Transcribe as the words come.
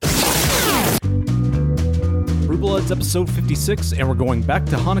Bloods, episode 56, and we're going back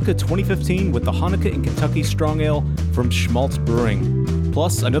to Chanukah 2015 with the Chanukah in Kentucky Strong Ale from Shmaltz Brewing.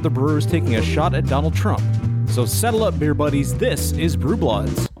 Plus, another brewer is taking a shot at Donald Trump. So saddle up, beer buddies. This is Brew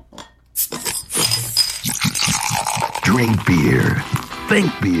Bloods. Drink beer.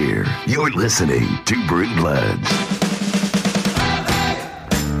 Think beer. You're listening to Brew Bloods.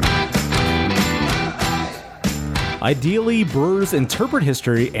 Ideally, brewers interpret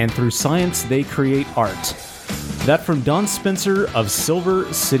history, and through science, they create art. That from Don Spencer of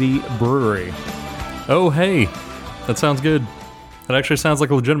Silver City Brewery. Oh, hey. That sounds good. That actually sounds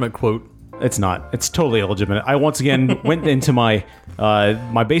like a legitimate quote. It's not. It's totally illegitimate. I once again went into my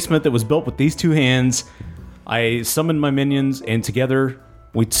my basement that was built with these two hands. I summoned my minions, and together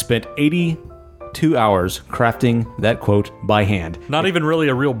we spent 82 hours crafting that quote by hand. Not even really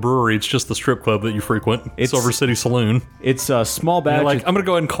a real brewery. It's just the strip club that you frequent. It's Silver City Saloon. It's a small batch. You're like, I'm going to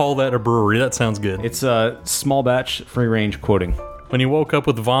go ahead and call that a brewery. That sounds good. It's a small batch, free range quoting. When you woke up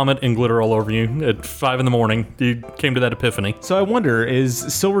with vomit and glitter all over you at 5 in the morning, you came to that epiphany. So I wonder, is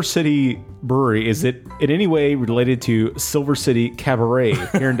Silver City Brewery, is it in any way related to Silver City Cabaret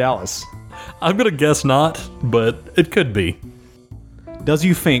here in Dallas? I'm going to guess not, but it could be. Does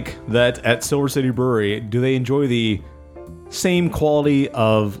you think that at Silver City Brewery, do they enjoy the same quality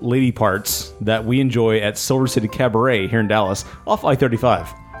of lady parts that we enjoy at Silver City Cabaret here in Dallas off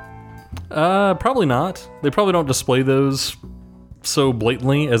I-35? Probably not. They probably don't display those so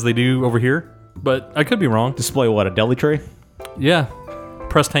blatantly as they do over here, but I could be wrong. Display what, a deli tray? Yeah.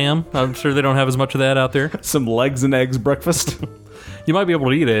 Pressed ham. I'm sure they don't have as much of that out there. Some legs and eggs breakfast? You might be able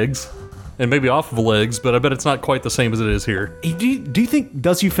to eat eggs. And maybe off of legs, but I bet it's not quite the same as it is here. Do you think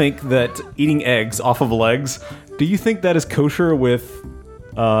that eating eggs off of legs, do you think that is kosher with,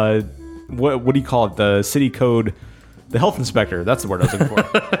 what do you call it, the city code, the health inspector? That's the word I was looking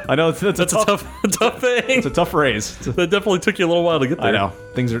for. I know that's a tough thing. It's a tough phrase. That definitely took you a little while to get there. I know.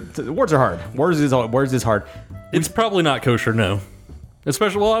 Words are hard. Words is hard. It's probably not kosher, no.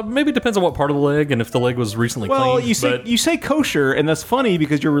 Especially, well, maybe it depends on what part of the leg and if the leg was recently cleaned. Well, you say kosher, and that's funny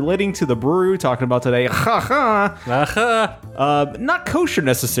because you're relating to the brewery we're talking about today. Not kosher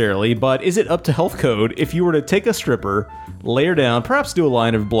necessarily, but is it up to health code? If you were to take a stripper, lay her down, perhaps do a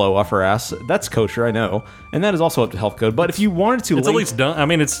line of blow off her ass, that's kosher, I know, and that is also up to health code. But if you wanted to, it's at least done. I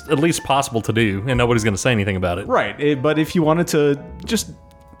mean, it's at least possible to do, and nobody's going to say anything about it. Right, but if you wanted to just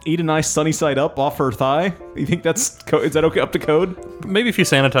eat a nice sunny side up off her thigh, you think is that okay, up to code? Maybe if you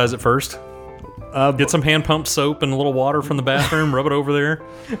sanitize it first. Get some hand pump soap and a little water from the bathroom, rub it over there.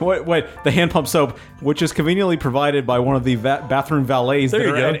 Wait, the hand pump soap, which is conveniently provided by one of the bathroom valets that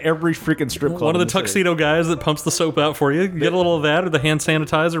are at every freaking strip club. One of the tuxedo guys that pumps the soap out for you. Get a little of that or the hand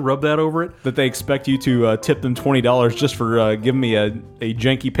sanitizer, rub that over it. That they expect you to tip them $20 just for giving me a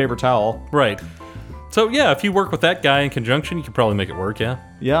janky paper towel. Right. So, yeah, if you work with that guy in conjunction, you could probably make it work, yeah?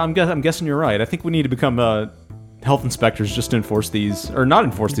 Yeah, I'm guessing you're right. I think we need to become health inspectors just to enforce these, or not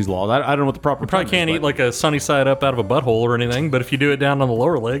enforce these laws. I don't know what the proper term is. You probably can't eat like a sunny side up out of a butthole or anything, but if you do it down on the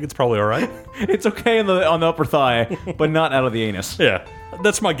lower leg, it's probably all right. It's okay on the upper thigh, but not out of the anus. Yeah,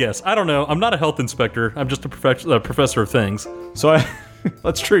 that's my guess. I don't know. I'm not a health inspector. I'm just a professor of things. So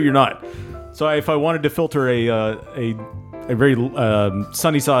that's true, you're not. So if I wanted to filter a very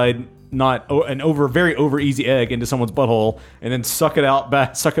sunny side, not an very over easy egg into someone's butthole and then suck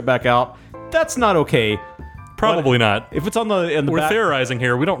it back out, that's not okay. Probably not. If it's on the We're back, theorizing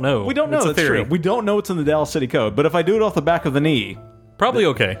here. We don't know. We don't know. It's a That's theory. true. We don't know what's in the Dallas City Code. But if I do it off the back of the knee, probably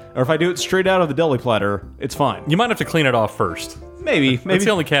okay. Or if I do it straight out of the deli platter, it's fine. You might have to clean it off first. Maybe. That's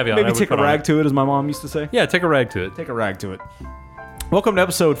the only caveat. Maybe take a rag to it, as my mom used to say. Yeah, take a rag to it. Take a rag to it. Welcome to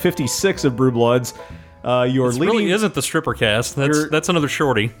episode 56 of Brew Bloods. Really isn't the stripper cast. That's another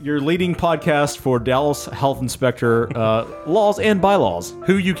shorty. Your leading podcast for Dallas Health Inspector laws and bylaws.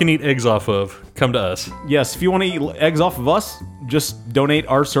 Who you can eat eggs off of, come to us. Yes, if you want to eat eggs off of us, just donate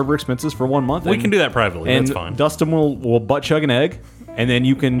our server expenses for 1 month. We can do that privately. And that's fine. Dustin will butt chug an egg, and then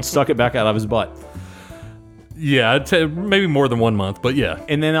you can suck it back out of his butt. Yeah, maybe more than 1 month, but yeah.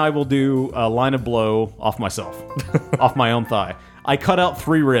 And then I will do a line of blow off myself, off my own thigh. I cut out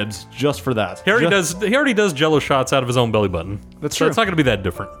 3 ribs just for that. He already does Jello shots out of his own belly button. That's true. So it's not going to be that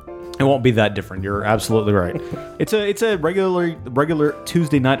different. It won't be that different. You're absolutely right. It's a regular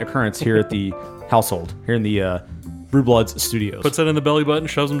Tuesday night occurrence here at the household, here in the Brew Bloods studios. Puts it in the belly button,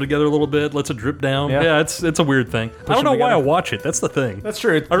 shoves them together a little bit, lets it drip down. Yeah, it's a weird thing. I don't know why I watch it. That's the thing. That's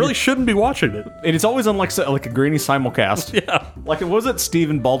true. I really shouldn't be watching it. And it's always on like a grainy simulcast. Yeah. Like, was it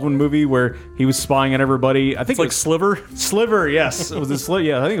Stephen Baldwin movie where he was spying on everybody? I think it's like Sliver. Sliver, yes. Was it Sliver?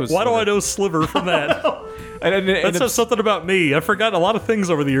 Yeah, I think it was. Why Sliver. do I know Sliver from that? That says something about me. I've forgotten a lot of things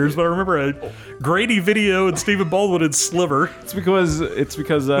over the years, but I remember a Grady video and Stephen Baldwin and Sliver. It's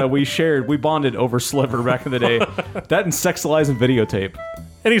because we bonded over Sliver back in the day. That and Sex Lies and Videotape.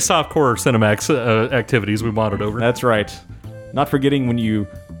 Any softcore Cinemax activities we bonded over. That's right. Not forgetting when you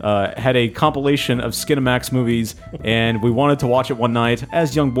had a compilation of Skinemax movies, and we wanted to watch it one night,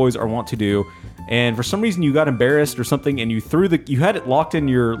 as young boys are wont to do. And for some reason, you got embarrassed or something, and you had it locked in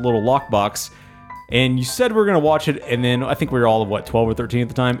your little lockbox, and you said we were going to watch it, and then I think we were all 12 or 13 at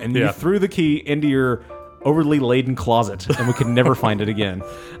the time, and you threw the key into your overly laden closet, and we could never find it again.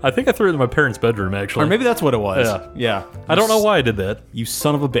 I think I threw it in my parents' bedroom, actually. Or maybe that's what it was. Yeah. I don't know why I did that. You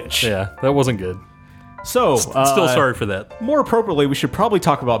son of a bitch. Yeah, that wasn't good. So, still sorry for that. More appropriately, we should probably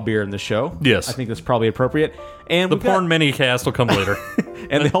talk about beer in this show. Yes. I think that's probably appropriate. And the porn mini-cast will come later.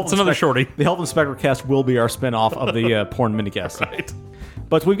 And it's another shorty. The Health Inspector cast will be our spin-off of the porn mini-cast. Right.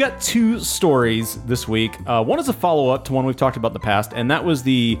 But we've got two stories this week. One is a follow-up to one we've talked about in the past, and that was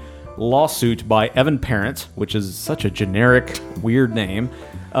the lawsuit by Evan Parent, which is such a generic, weird name,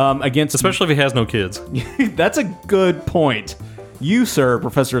 against... Especially if he has no kids. That's a good point. You, sir,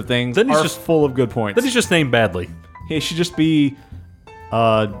 Professor of Things, are just full of good points. Then he's just named badly. He should just be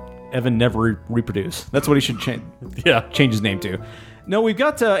Evan Never Reproduce. That's what he should change his name to. No, we've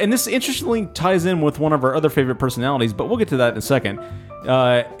got... and this interestingly ties in with one of our other favorite personalities, but we'll get to that in a second,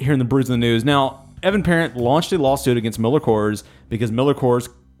 here in the Brews in the News. Now, Evan Parent launched a lawsuit against Miller Coors because Miller Coors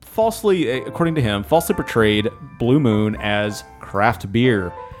according to him, falsely portrayed Blue Moon as craft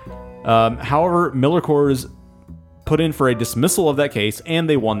beer. However, Miller Coors put in for a dismissal of that case, and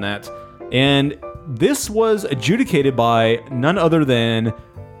they won that. And this was adjudicated by none other than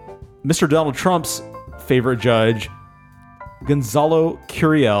Mr. Donald Trump's favorite judge, Gonzalo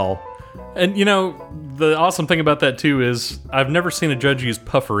Curiel. And, the awesome thing about that, too, is I've never seen a judge use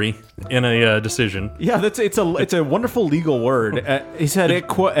puffery in a decision. Yeah, it's a wonderful legal word. He said, in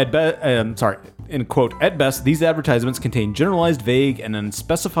quote, at best, these advertisements contain generalized, vague, and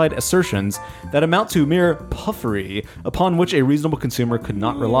unspecified assertions that amount to mere puffery upon which a reasonable consumer could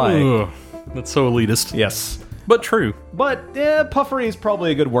not rely. Ugh, that's so elitist. Yes. But true. But puffery is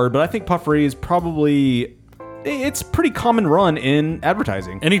probably a good word, but I think puffery is probably... It's pretty common run in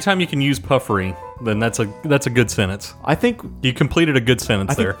advertising. Anytime you can use puffery, then that's a good sentence. I think you completed a good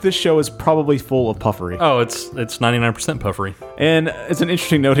sentence there. I think this show is probably full of puffery. Oh, it's 99% puffery. And it's an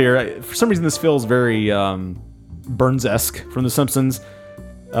interesting note here. For some reason, this feels very Burns-esque from The Simpsons.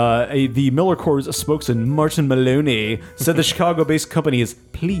 The Miller Coors spokesman, Martin Maloney, said the Chicago-based company is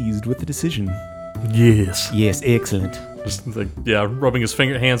pleased with the decision. Yes. Yes, excellent. Just rubbing his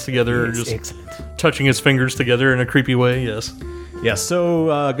hands together, yes, just excellent. Touching his fingers together in a creepy way. Yes. Yes. So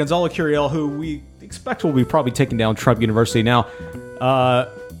Gonzalo Curiel, who we expect will be probably taking down Trump University now.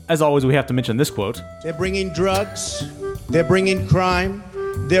 As always, we have to mention this quote: "They're bringing drugs, they're bringing crime,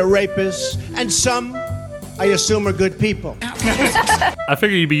 they're rapists, and some, I assume, are good people." I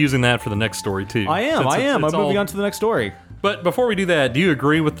figure you'd be using that for the next story too. I am. I'm moving on to the next story. But before we do that, do you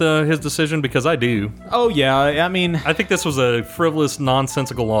agree with his decision? Because I do. Oh, yeah. I mean... I think this was a frivolous,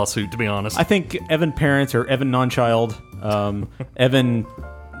 nonsensical lawsuit, to be honest. I think Evan Parent, or Evan Non-Child, Evan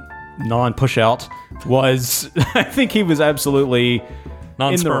Non-Push-Out, was... I think he was absolutely...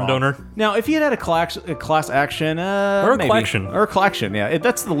 Non-sperm donor. Now, if he had a class action... or a maybe. claction. Or a claction, yeah.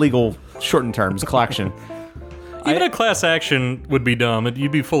 That's the legal shortened terms, claction. Even a class action would be dumb.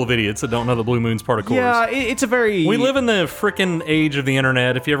 You'd be full of idiots that don't know the Blue Moon's part of Coors. Yeah, it's a very... We live in the frickin' age of the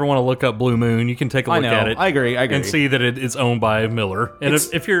internet. If you ever want to look up Blue Moon, you can take a look at it. I agree. And see that it is owned by Miller. And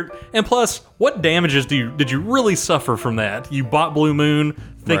and plus, what damages did you really suffer from that? You bought Blue Moon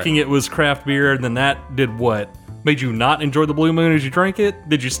thinking it was craft beer, and then that did what? Made you not enjoy the Blue Moon as you drank it?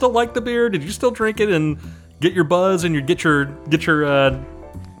 Did you still like the beer? Did you still drink it and get your buzz and get your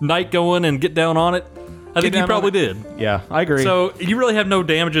night going and get down on it? I think you probably did. Yeah, I agree. So you really have no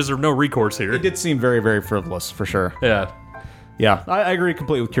damages or no recourse here. It did seem very, very frivolous, for sure. Yeah. Yeah, I agree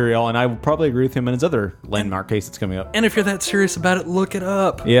completely with Curiel, and I would probably agree with him in his other landmark case that's coming up. And if you're that serious about it, look it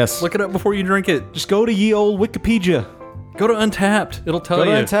up. Yes. Look it up before you drink it. Just go to ye old Wikipedia. Go to Untapped. It'll tell you.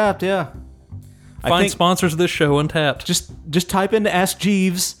 Go to Untapped, yeah. Find sponsors of this show, Untapped. Just type into Ask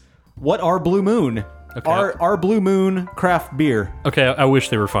Jeeves, what are Blue Moon? Okay. Are Blue Moon craft beer? Okay, I wish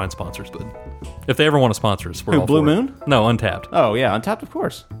they were fine sponsors, but if they ever want to sponsor us, we're all Blue for Moon? It. No, Untapped. Oh, yeah, Untapped, of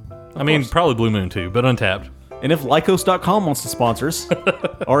course. I mean, probably Blue Moon too, but Untapped. And if Lycos.com wants to sponsor us,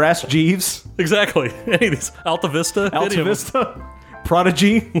 or Ask Jeeves. Exactly. Any of these. Alta Vista.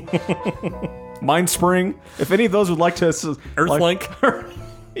 Prodigy. Mindspring. If any of those would like to... Earthlink.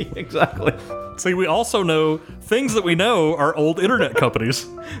 Exactly. See, we also know things that we know are old internet companies,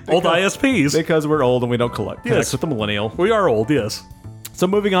 old ISPs. Because we're old and we don't connect Yes. with the millennial. We are old, yes. So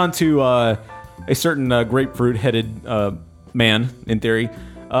moving on to a certain grapefruit-headed man, in theory.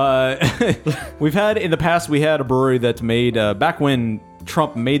 We've had, in the past, we had a brewery that made, back when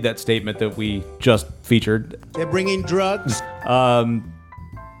Trump made that statement that we just featured, They're bringing drugs.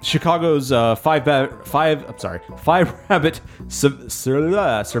 Chicago's Five Rabbit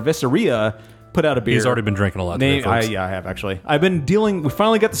Cerveceria put out a beer. He's already been drinking a lot today, folks. I have, actually. I've been dealing... We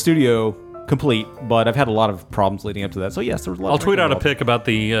finally got the studio complete, but I've had a lot of problems leading up to that. So, yes, there was a lot I'll of tweet out a involved. pic about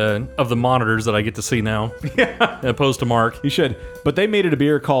the of the monitors that I get to see now. Yeah. Opposed to Mark. You should. But they made it a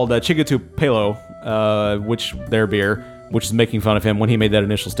beer called Chigatu Palo, which their beer, which is making fun of him when he made that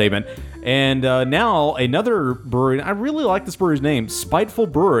initial statement. And now another brewery, I really like this brewery's name, Spiteful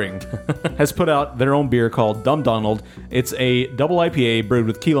Brewing, has put out their own beer called Dumb Donald. It's a double IPA brewed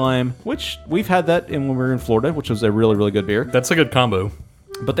with key lime, which we've had that when we were in Florida, which was a really, really good beer. That's a good combo.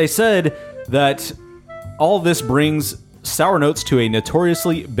 But they said that all this brings sour notes to a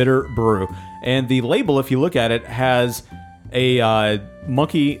notoriously bitter brew. And the label, if you look at it, has a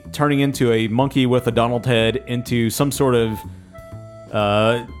monkey turning into a monkey with a Donald head into some sort of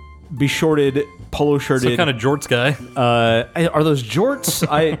beshorted, polo-shirted... Some kind of jorts guy. Are those jorts?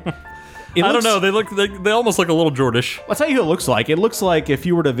 I don't know. They almost look a little jortish. I'll tell you who it looks like. It looks like if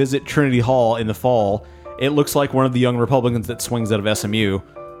you were to visit Trinity Hall in the fall, it looks like one of the young Republicans that swings out of SMU,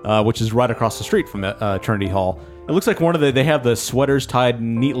 which is right across the street from Trinity Hall. It looks like one of they have the sweaters tied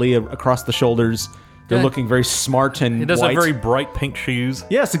neatly across the shoulders. They're Yeah. looking very smart and He does white. have very bright pink shoes.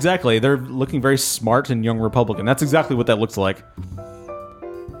 Yes, exactly. They're looking very smart and young Republican. That's exactly what that looks like.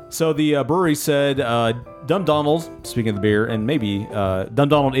 So the brewery said, Dumb Donald, speaking of the beer, and maybe Dumb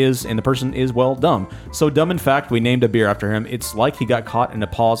Donald is, and the person is, well, dumb. So dumb, in fact, we named a beer after him. It's like he got caught in a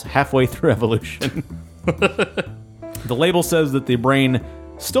pause halfway through evolution. The label says that the brain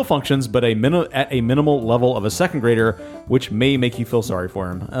still functions, but at a minimal level of a second grader, which may make you feel sorry for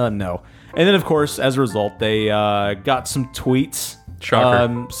him. No. And then, of course, as a result, they got some tweets.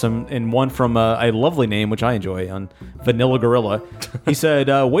 Shocker. And one from a lovely name, which I enjoy, on Vanilla Gorilla. He said,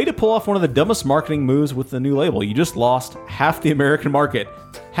 way to pull off one of the dumbest marketing moves with the new label. You just lost half the American market.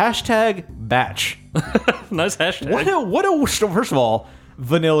 Hashtag batch. Nice hashtag. First of all,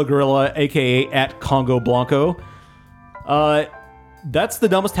 Vanilla Gorilla, a.k.a. at Congo Blanco. That's the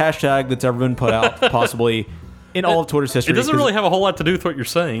dumbest hashtag that's ever been put out, possibly, in all of Twitter's history. It doesn't really have a whole lot to do with what you're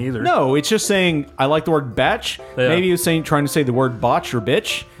saying either. No, it's just saying, I like the word batch. Yeah. Maybe he was trying to say the word botch or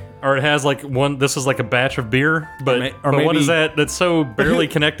bitch. Or it has like one. This is like a batch of beer, but Or what maybe- is that? That's so barely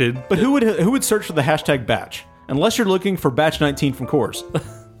connected. But who would search for the hashtag batch? Unless you're looking for batch 19 from Coors.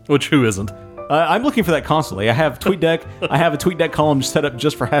 Which who isn't? I'm looking for that constantly. I have TweetDeck. I have a TweetDeck column set up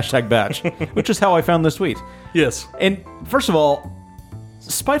just for hashtag batch, which is how I found this tweet. Yes. And first of all,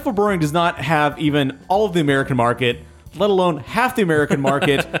 Spiteful Brewing does not have even all of the American market, let alone half the American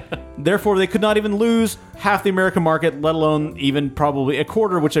market. Therefore, they could not even lose half the American market, let alone even probably a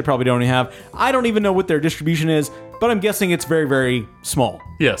quarter, which they probably don't even have. I don't even know what their distribution is, but I'm guessing it's very, very small.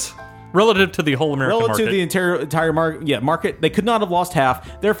 Yes. Relative to the whole American Relative market. to the entire market, they could not have lost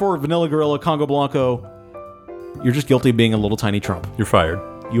half. Therefore, Vanilla Gorilla, Congo Blanco, you're just guilty of being a little tiny Trump. You're fired.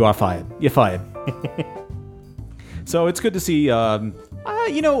 You are fired. You're fired. So it's good to see. Do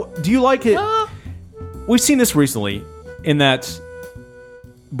you like it? We've seen this recently, in that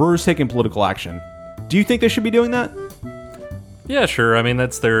brewers taking political action. Do you think they should be doing that? Yeah, sure. I mean,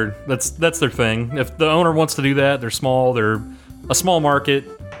 that's their thing. If the owner wants to do that, they're small. They're a small market.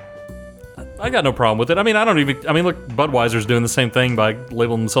 I got no problem with it. I mean, look, Budweiser's doing the same thing by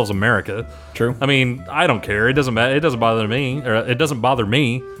labeling themselves America. True. I mean, I don't care. It doesn't matter. It doesn't bother me. Or it doesn't bother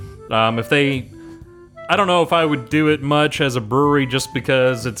me. I don't know if I would do it much as a brewery just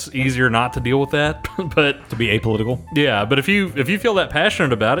because it's easier not to deal with that. But To be apolitical? yeah, but if you feel that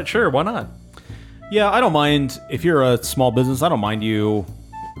passionate about it, sure, why not? Yeah, I don't mind. If you're a small business, I don't mind you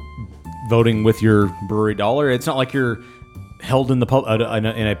voting with your brewery dollar. It's not like you're held in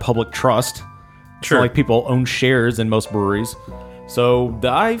a public trust. It's Sure. not like people own shares in most breweries. So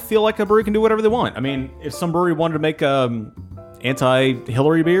I feel like a brewery can do whatever they want. I mean, if some brewery wanted to make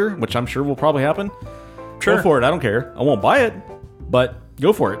anti-Hillary beer, which I'm sure will probably happen, Sure. go for it. I don't care. I won't buy it, but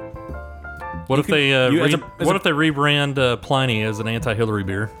go for it. What if they as if they rebrand Pliny as an anti-Hillary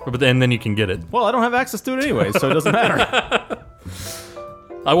beer, and then you can get it? Well, I don't have access to it anyway, so it doesn't matter.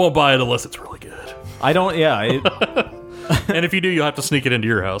 I won't buy it unless it's really good. I don't. Yeah, And if you do, you'll have to sneak it into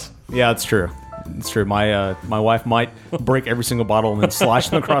your house. yeah, it's true. It's true. My wife might break every single bottle and then slash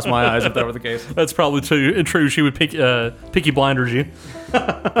them across my eyes if that were the case. That's probably true. She would picky blinders you.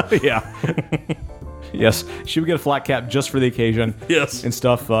 Yeah. Yes, she would get a flat cap just for the occasion. Yes. And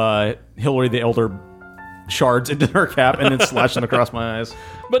stuff Hillary the Elder shards into her cap and then slash them across my eyes.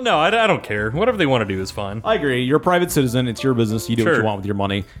 But no, I don't care. Whatever they want to do is fine. I agree. You're a private citizen. It's your business. You do what you want with your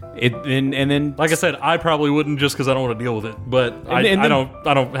money. And then, like I said, I probably wouldn't just because I don't want to deal with it. But I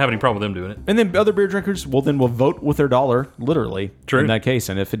don't have any problem with them doing it. And then other beer drinkers will vote with their dollar, literally. True. In that case.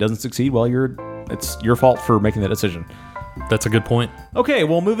 And if it doesn't succeed, well, it's your fault for making that decision. That's a good point. Okay,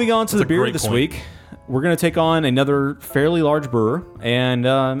 well, moving on to the beer this week. We're going to take on another fairly large brewer. And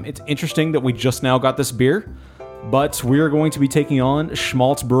it's interesting that we just now got this beer. But we are going to be taking on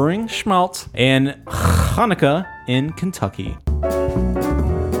Shmaltz Brewing. Shmaltz. And Chanukah in Kentucky.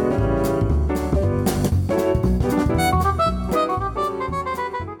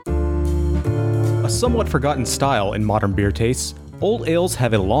 A somewhat forgotten style in modern beer tastes, old ales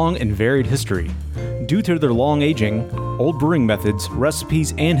have a long and varied history. Due to their long aging, old brewing methods,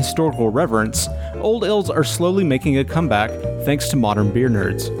 recipes, and historical reverence, old ales are slowly making a comeback thanks to modern beer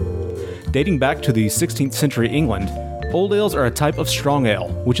nerds. Dating back to the 16th century England, old ales are a type of strong ale,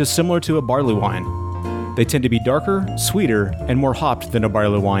 which is similar to a barley wine. They tend to be darker, sweeter, and more hopped than a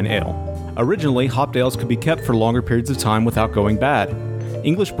barley wine ale. Originally, hopped ales could be kept for longer periods of time without going bad.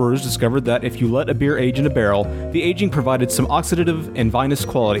 English brewers discovered that if you let a beer age in a barrel, the aging provided some oxidative and vinous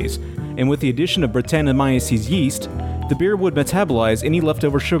qualities, and with the addition of Brettanomyces yeast, the beer would metabolize any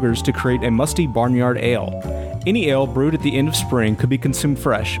leftover sugars to create a musty barnyard ale. Any ale brewed at the end of spring could be consumed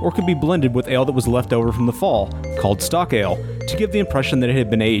fresh, or could be blended with ale that was left over from the fall, called stock ale, to give the impression that it had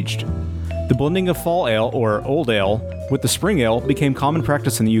been aged. The blending of fall ale, or old ale, with the spring ale became common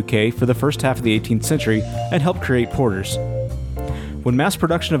practice in the UK for the first half of the 18th century and helped create porters. When mass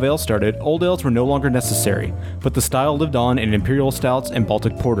production of ale started, old ales were no longer necessary, but the style lived on in imperial stouts and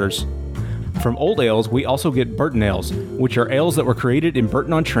Baltic porters. From old ales, we also get Burton ales, which are ales that were created in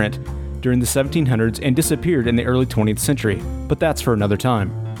Burton-on-Trent during the 1700s and disappeared in the early 20th century, but that's for another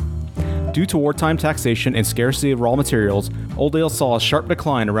time. Due to wartime taxation and scarcity of raw materials, old ale saw a sharp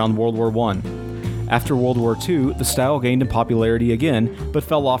decline around World War I. After World War II, the style gained in popularity again, but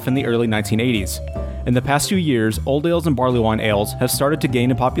fell off in the early 1980s. In the past few years, old ales and barley wine ales have started to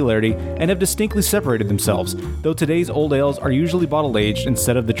gain in popularity and have distinctly separated themselves, though today's old ales are usually bottle-aged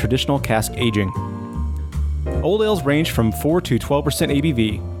instead of the traditional cask aging. Old ales range from 4 to 12%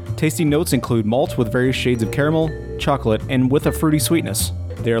 ABV. Tasting notes include malt with various shades of caramel, chocolate, and with a fruity sweetness.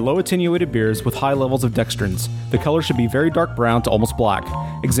 They are low attenuated beers with high levels of dextrins. The color should be very dark brown to almost black.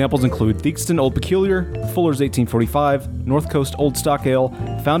 Examples include Theakston Old Peculiar, Fuller's 1845, North Coast Old Stock Ale,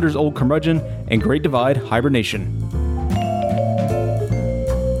 Founder's Old Curmudgeon, and Great Divide Hibernation.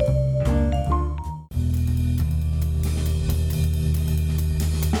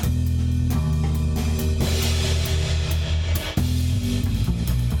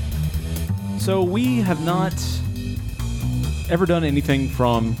 So we have not ever done anything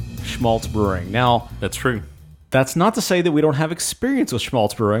from Shmaltz Brewing. Now, that's true. That's not to say that we don't have experience with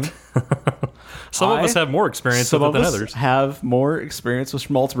Shmaltz Brewing. Some of us have more experience with it than others. Have more experience with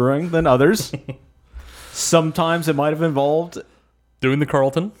Shmaltz Brewing than others. Sometimes it might have involved doing the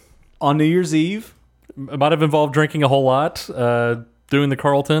Carlton on New Year's Eve. It might have involved drinking a whole lot, doing the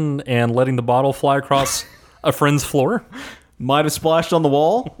Carlton, and letting the bottle fly across a friend's floor. Might have splashed on the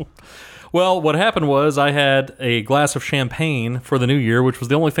wall. Well, what happened was I had a glass of champagne for the New Year, which was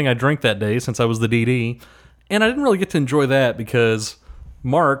the only thing I drank that day since I was the DD. And I didn't really get to enjoy that because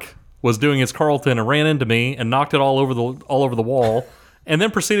Mark was doing his Carlton and ran into me and knocked it all over the wall, and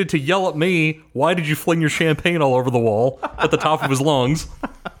then proceeded to yell at me, "Why did you fling your champagne all over the wall?" at the top of his lungs.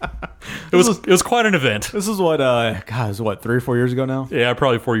 It was quite an event. This is what, God, it was what, 3 or 4 years ago now? Yeah,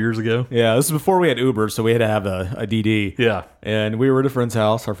 probably 4 years ago. Yeah, this is before we had Uber, so we had to have a DD. Yeah. And we were at a friend's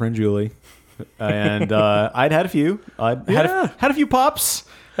house, our friend Julie. And I'd had a few. Had a few pops.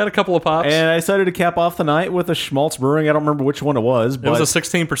 Had a couple of pops. And I decided to cap off the night with a Shmaltz Brewing. I don't remember which one it was. But it was a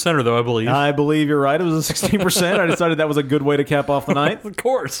 16%er, though, I believe. I believe you're right. It was a 16%. I decided that was a good way to cap off the night. Of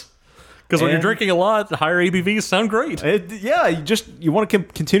course. Because when you're drinking a lot, the higher ABVs sound great. You want to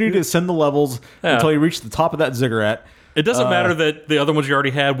continue to ascend the levels until you reach the top of that ziggurat. It doesn't matter that the other ones you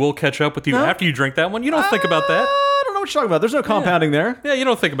already had will catch up with you after you drink that one. You don't think about that. I don't know what you're talking about. There's no compounding there. Yeah, you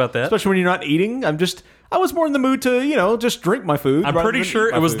don't think about that. Especially when you're not eating. I was more in the mood to, just drink my food. I'm pretty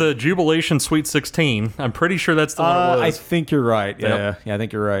sure it was the Jubilation Sweet 16. I'm pretty sure that's the one it was. I think you're right. Yeah, I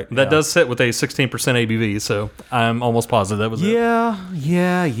think you're right. That does sit with a 16% ABV, so I'm almost positive that was it. Yeah.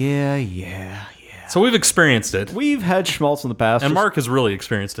 So we've experienced it. We've had Shmaltz in the past. And Mark has really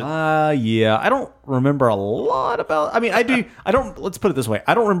experienced it. Yeah. I don't remember a lot about... I mean, I do... I don't... Let's put it this way.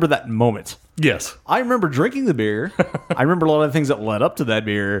 I don't remember that moment. Yes. I remember drinking the beer. I remember a lot of the things that led up to that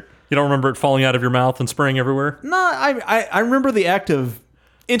beer. You don't remember it falling out of your mouth and spraying everywhere? No, I remember the act of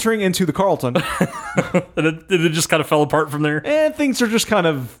entering into the Carlton. And it just kind of fell apart from there? And things are just kind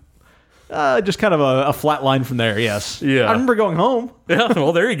of a flat line from there, yes. Yeah. I remember going home. Yeah,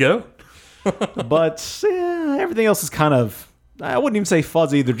 well, there you go. But everything else is kind of, I wouldn't even say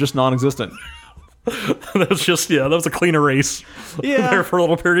fuzzy, they're just non-existent. That was a clean erase there for a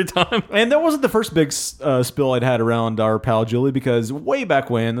little period of time. And that wasn't the first big spill I'd had around our pal Julie, because way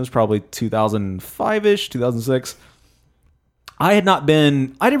back when, it was probably 2005-ish, 2006, I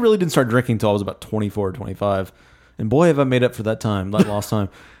really didn't start drinking until I was about 24 or 25. And boy, have I made up for that lost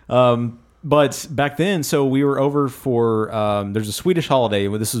time. But back then, so we were over for, there's a Swedish holiday.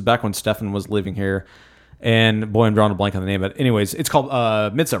 This is back when Stefan was living here. And boy, I'm drawing a blank on the name of it. Anyways, it's called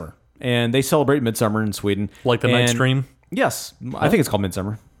Midsummer. And they celebrate Midsummer in Sweden. Like the night stream? Yes. I think it's called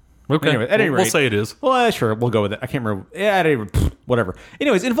Midsummer. Okay. Anyway, at any rate, we'll say it is. Well, sure. We'll go with it. I can't remember. Yeah, at any rate, whatever.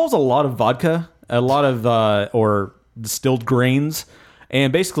 Anyways, it involves a lot of vodka, a lot of, or distilled grains.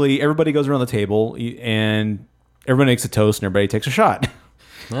 And basically, everybody goes around the table and everybody makes a toast and everybody takes a shot.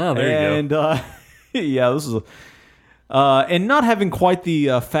 Oh, there you go. And, yeah, this is... and not having quite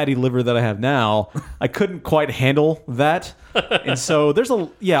the fatty liver that I have now, I couldn't quite handle that. And so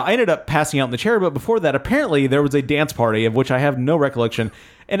I ended up passing out in the chair. But before that, apparently there was a dance party of which I have no recollection.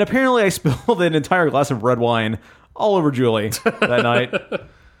 And apparently I spilled an entire glass of red wine all over Julie that night.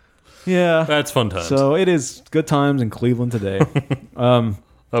 Yeah. That's fun times. So it is good times in Cleveland today.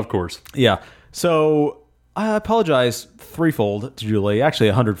 Of course. Yeah. So I apologize threefold to Julie, actually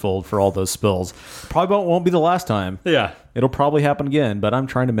 100-fold for all those spills. Probably won't be the last time. Yeah. It'll probably happen again, but I'm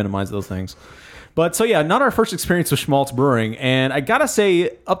trying to minimize those things. But so yeah, not our first experience with Shmaltz Brewing. And I gotta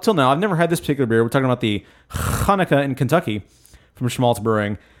say, up till now, I've never had this particular beer. We're talking about the Chanukah in Kentucky from Shmaltz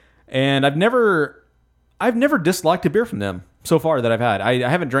Brewing. And I've never disliked a beer from them so far that I've had. I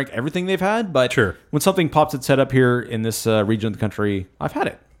haven't drank everything they've had, but sure, when something pops its head up here in this region of the country, I've had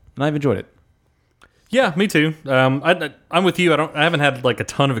it. And I've enjoyed it. Yeah, me too. I'm with you. I haven't had like a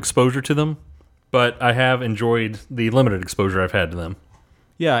ton of exposure to them, but I have enjoyed the limited exposure I've had to them.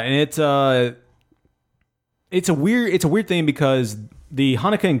 Yeah, and it's a weird thing because the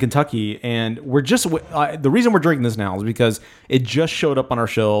Chanukah in Kentucky, and we're just the reason we're drinking this now is because it just showed up on our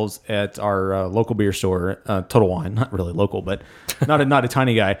shelves at our local beer store, Total Wine. Not really local, but not a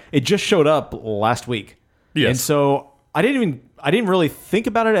tiny guy. It just showed up last week. Yes. And so I didn't really think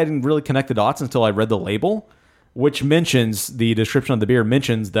about it. I didn't really connect the dots until I read the label, which mentions the description of the beer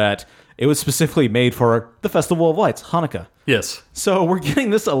mentions that it was specifically made for the Festival of Lights, Hanukkah. Yes. So we're getting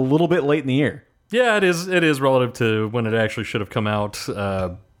this a little bit late in the year. Yeah, it is. It is relative to when it actually should have come out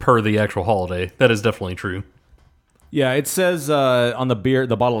per the actual holiday. That is definitely true. Yeah, it says on the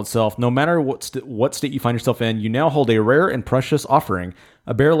bottle itself, no matter what state you find yourself in, you now hold a rare and precious offering,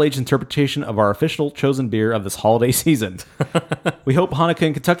 a barrel-aged interpretation of our official chosen beer of this holiday season. We hope Hanukkah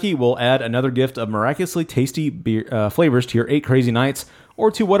in Kentucky will add another gift of miraculously tasty beer, flavors to your 8 crazy nights,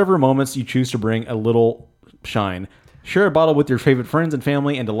 or to whatever moments you choose to bring a little shine. Share a bottle with your favorite friends and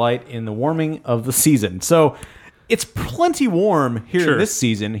family and delight in the warming of the season. So it's plenty warm here in this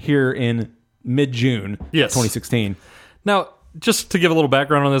season, here in mid-June 2016. Now, just to give a little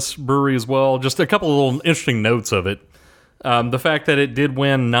background on this brewery as well, just a couple of little interesting notes of it. The fact that it did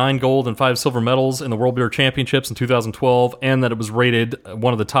win 9 gold and 5 silver medals in the World Beer Championships in 2012, and that it was rated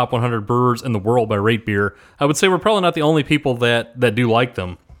one of the top 100 brewers in the world by Rate Beer. I would say we're probably not the only people that do like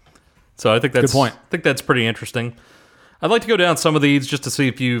them. So I think that's good point. I think that's pretty interesting. I'd like to go down some of these just to see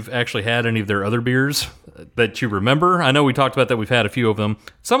if you've actually had any of their other beers that you remember. I know we talked about that. We've had a few of them.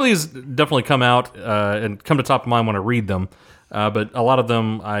 Some of these definitely come out and come to top of mind when I read them, but a lot of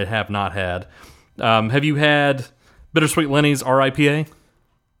them I have not had. Have you had Bittersweet Lenny's RIPA?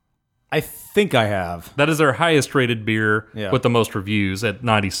 I think I have. That is their highest rated beer with the most reviews at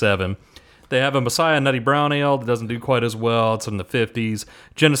 97. They have a Messiah Nutty Brown Ale that doesn't do quite as well. It's in the 50s.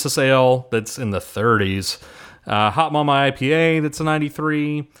 Genesis Ale that's in the 30s. Hot Mama IPA that's a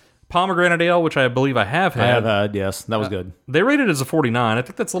 93. Pomegranate Ale, which I believe I have had. I have had, yes. That was good. They rated it as a 49. I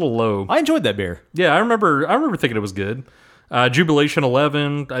think that's a little low. I enjoyed that bear. Yeah, I remember thinking it was good. Jubilation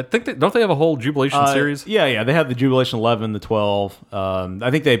 11. I think don't they have a whole Jubilation series? Yeah. They have the Jubilation 11, the 12. I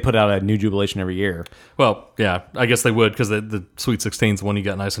think they put out a new Jubilation every year. Well, yeah, I guess they would because the Sweet 16 is the one you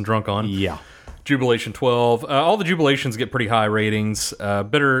got nice and drunk on. Yeah. Jubilation 12. All the Jubilations get pretty high ratings.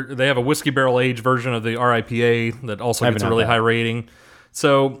 Bitter. They have a whiskey barrel aged version of the RIPA that also gets a really high rating.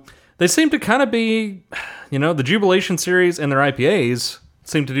 So They seem to kind of be, the Jubilation series and their IPAs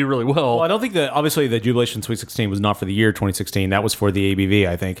seem to do really well. Well, I don't think that, obviously, the Jubilation Sweet 16 was not for the year 2016. That was for the ABV,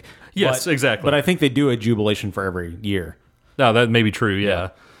 I think. Yes, exactly. But I think they do a Jubilation for every year. No, that may be true, yeah.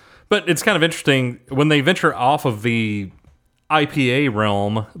 But it's kind of interesting. When they venture off of the IPA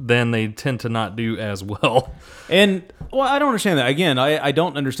realm, then they tend to not do as well. And, well, I don't understand that. Again, I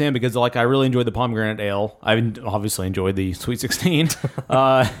don't understand because, I really enjoyed the pomegranate ale. I've obviously enjoyed the Sweet 16.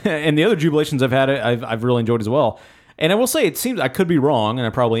 And the other Jubilations I've had, I've really enjoyed as well. And I will say, it seems, I could be wrong, and I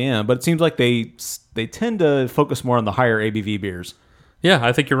probably am, but it seems like they tend to focus more on the higher ABV beers. Yeah,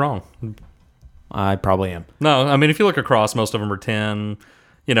 I think you're wrong. I probably am. No, I mean, if you look across, most of them are 10,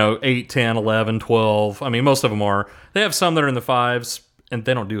 8, 10, 11, 12. I mean, most of them are. They have some that are in the 5s, and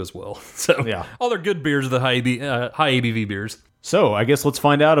they don't do as well. So, yeah. All their good beers are the high ABV beers. So, I guess let's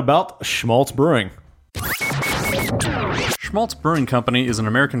find out about Shmaltz Brewing. Shmaltz Brewing Company is an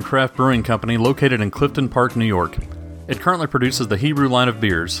American craft brewing company located in Clifton Park, New York. It currently produces the Hebrew line of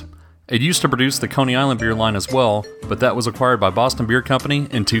beers. It used to produce the Coney Island beer line as well, but that was acquired by Boston Beer Company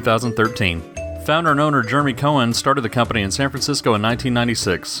in 2013. Founder and owner Jeremy Cohen started the company in San Francisco in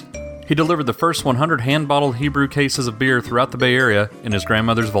 1996. He delivered the first 100 hand-bottled Hebrew cases of beer throughout the Bay Area in his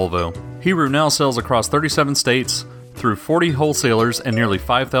grandmother's Volvo. Hebrew now sells across 37 states through 40 wholesalers and nearly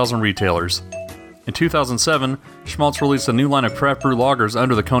 5,000 retailers. In 2007, Shmaltz released a new line of craft brew lagers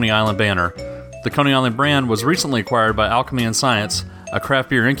under the Coney Island banner. The Coney Island brand was recently acquired by Alchemy and Science, a craft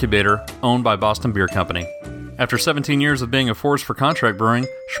beer incubator owned by Boston Beer Company. After 17 years of being a force for contract brewing,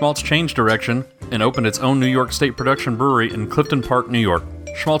 Shmaltz changed direction and opened its own New York State production brewery in Clifton Park, New York.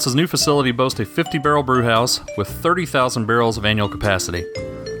 Shmaltz's new facility boasts a 50-barrel brew house with 30,000 barrels of annual capacity.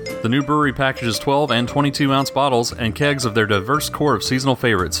 The new brewery packages 12 and 22-ounce bottles and kegs of their diverse core of seasonal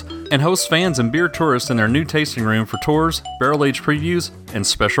favorites, and hosts fans and beer tourists in their new tasting room for tours, barrel-aged previews, and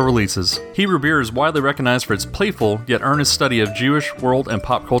special releases. Hebrew beer is widely recognized for its playful yet earnest study of Jewish, world, and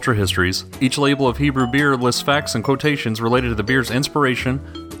pop culture histories. Each label of Hebrew beer lists facts and quotations related to the beer's inspiration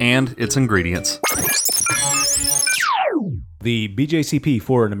and its ingredients. The BJCP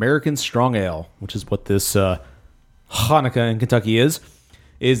for an American Strong Ale, which is what this Chanukah in Kentucky is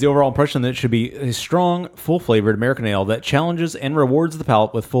the overall impression that it should be a strong, full-flavored American ale that challenges and rewards the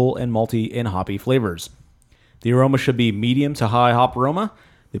palate with full and malty and hoppy flavors. The aroma should be medium to high hop aroma.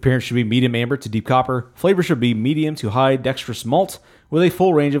 The appearance should be medium amber to deep copper. Flavor should be medium to high dextrose malt with a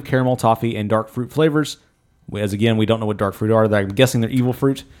full range of caramel, toffee, and dark fruit flavors. As again, we don't know what dark fruit are. I'm guessing they're evil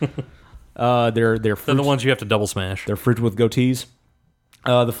fruit. They're the ones you have to double smash. They're fruit with goatees.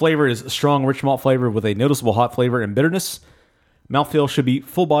 The flavor is strong, rich malt flavor with a noticeable hot flavor and bitterness. Mouthfeel should be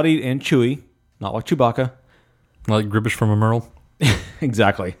full-bodied and chewy, not like Chewbacca. Like Gribbish from a Merle?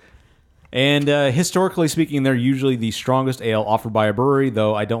 Exactly. And historically speaking, they're usually the strongest ale offered by a brewery,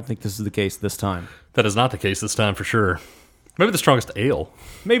 though I don't think this is the case this time. That is not the case this time for sure. Maybe the strongest ale.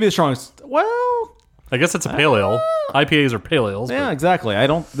 Maybe the strongest... Well... I guess it's a pale ale. IPAs are pale ales. Yeah, exactly.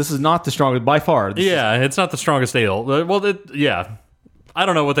 This is not the strongest by far. It's not the strongest ale. Well, yeah. I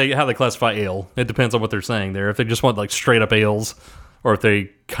don't know how they classify ale. It depends on what they're saying there. If they just want like straight up ales, or if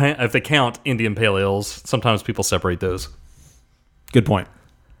they count Indian pale ales, sometimes people separate those. Good point.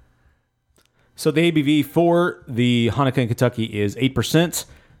 So the ABV for the Chanukah in Kentucky is 8%.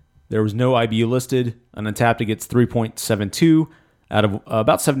 There was no IBU listed. On Untapped, it gets 3.72 out of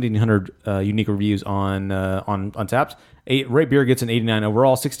about 1,700 unique reviews on Untapped. Rate Beer gets an 89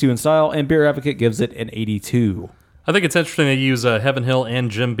 overall, 62 in style, and Beer Advocate gives it an 82. I think it's interesting they use Heaven Hill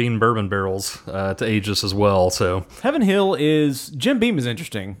and Jim Beam bourbon barrels to age this as well. So Heaven Hill Jim Beam is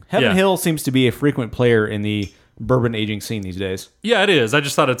interesting. Heaven Hill seems to be a frequent player in the bourbon aging scene these days. Yeah, it is. I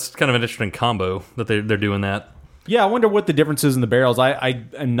just thought it's kind of an interesting combo that they're doing that. Yeah, I wonder what the difference is in the barrels. I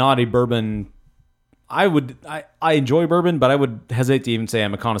am not a bourbon. I enjoy bourbon, but I would hesitate to even say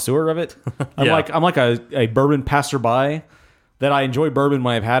I'm a connoisseur of it. I'm like a bourbon passerby. That I enjoy bourbon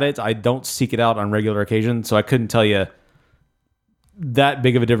when I've had it. I don't seek it out on regular occasions, so I couldn't tell you that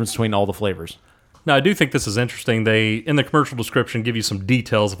big of a difference between all the flavors. Now, I do think this is interesting. They, in the commercial description, give you some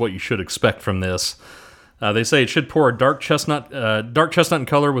details of what you should expect from this. They say it should pour a dark chestnut in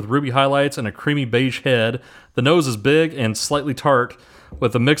color with ruby highlights and a creamy beige head. The nose is big and slightly tart,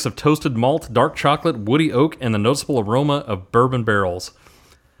 with a mix of toasted malt, dark chocolate, woody oak, and the noticeable aroma of bourbon barrels.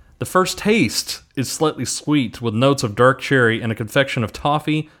 The first taste is slightly sweet with notes of dark cherry and a confection of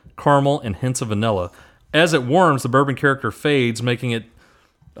toffee, caramel, and hints of vanilla. As it warms, the bourbon character fades, making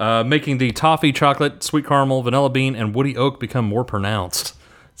the toffee, chocolate, sweet caramel, vanilla bean, and woody oak become more pronounced.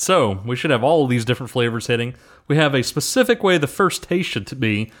 So, we should have all of these different flavors hitting. We have a specific way the first taste should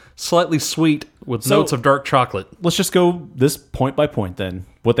be, slightly sweet with So- notes of dark chocolate. Let's just go this point by point then.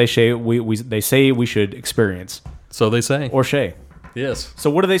 What they say they say we should experience So they say. or shay. Yes. So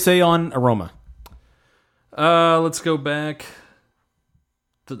what do they say on aroma? Let's go back.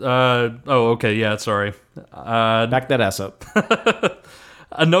 Okay. Yeah, sorry. Back that ass up.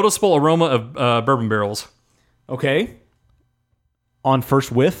 A noticeable aroma of bourbon barrels. Okay. On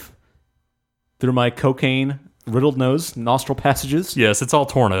first whiff, through my cocaine riddled nose, nostril passages. Yes, it's all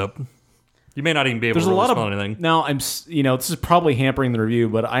torn up. You may not even be able There's to a really lot smell of anything. now. This is probably hampering the review,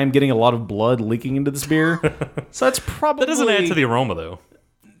 but I am getting a lot of blood leaking into this beer. So that's probably That doesn't add to the aroma, though.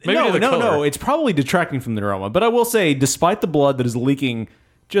 Maybe to the color. No. It's probably detracting from the aroma. But I will say, despite the blood that is leaking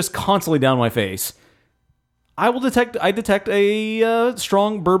just constantly down my face, I detect a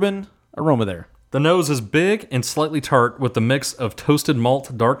strong bourbon aroma there. The nose is big and slightly tart with the mix of toasted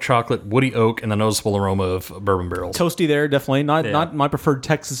malt, dark chocolate, woody oak, and the noticeable aroma of bourbon barrels. Toasty there, definitely not my preferred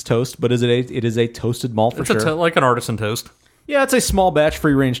Texas toast, but it is a toasted malt for It's sure. like an artisan toast. Yeah, it's a small batch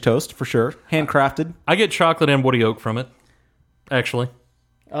free range toast for sure, handcrafted. I get chocolate and woody oak from it, actually.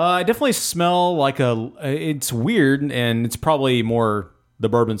 I definitely smell like it's weird, and it's probably more the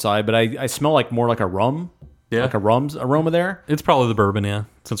bourbon side, but I smell more like a rum. Yeah. Like a rum's aroma there. It's probably the bourbon, yeah,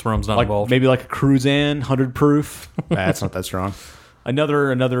 since rum's not involved. Maybe like a Cruzan 100 proof. That's not that strong.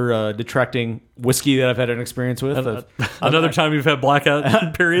 Another detracting whiskey that I've had an experience with. Another time you've had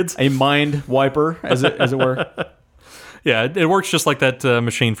blackout periods. A mind wiper, as it were. Yeah, it works just like that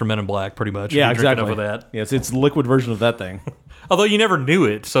machine from Men in Black, pretty much. Yeah, If you drink exactly. enough of that. Yes, it's the liquid version of that thing. Although you never knew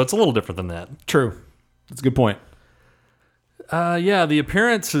it, so it's a little different than that. True. That's a good point. Yeah, the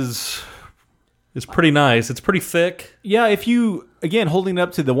appearance is pretty nice. It's pretty thick. Yeah, if you again holding it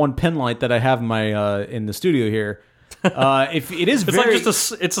up to the one pen light that I have in my in the studio here, if it is It's very, like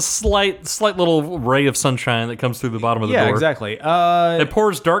just it's a slight little ray of sunshine that comes through the bottom of the door. exactly. It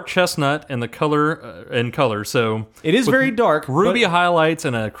pours dark chestnut and the color, so It is with very dark, ruby but- highlights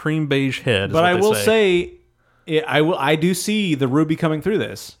and a cream beige head. Is But what I they will say, I do see the ruby coming through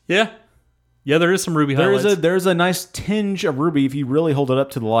this. yeah, there is some ruby highlights. There's a nice tinge of ruby if you really hold it up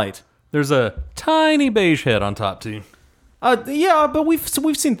to the light. There's a tiny beige head on top too. Yeah, but we've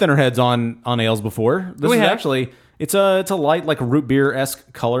seen thinner heads on ales before. This We is have. actually it's a light like a root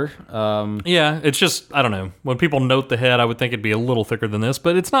beer-esque color. Yeah, it's just I don't know. When people note the head, I would think it'd be a little thicker than this,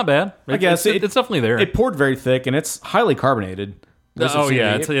 but it's not bad. I guess it's definitely there. It poured very thick and it's highly carbonated. It's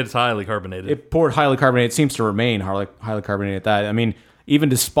highly carbonated. It poured highly carbonated. It seems to remain highly carbonated at that. I mean, even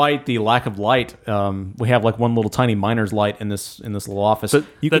despite the lack of light, we have like one little tiny miner's light in this little office. But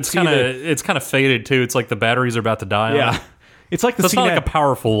You can that's see kind of it's kind of faded too. It's like the batteries are about to die. on yeah. it. It's like the So it's scene not like a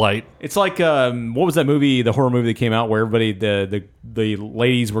powerful light. It's like what was that movie? The horror movie that came out where everybody the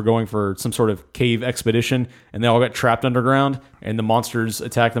ladies were going for some sort of cave expedition and they all got trapped underground and the monsters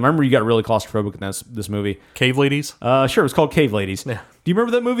attacked them. I remember you got really claustrophobic in this movie. Cave ladies. Sure, it was called Cave Ladies. Yeah. Do you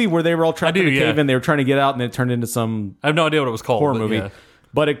remember that movie where they were all trapped I do, in a cave yeah. and they were trying to get out and it turned into some I have no idea what it was called. horror but movie? yeah.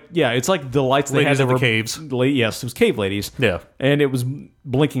 But it's like the lights they Ladies had of that the were caves. Yes, it was Cave Ladies. Yeah. And it was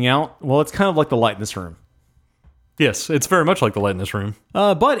blinking out. Well, it's kind of like the light in this room. Yes, it's very much like the light in this room.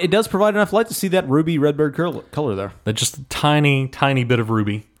 But it does provide enough light to see that ruby redbird color there. That just a tiny bit of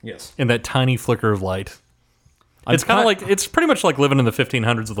ruby. Yes. And that tiny flicker of light. It's kind of like it's pretty much like living in the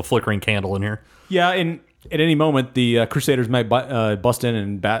 1500s with a flickering candle in here. Yeah, and at any moment, the Crusaders might bust in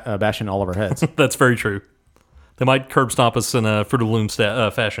and bash in all of our heads. That's very true. They might curb stomp us in a Fruit of the Loom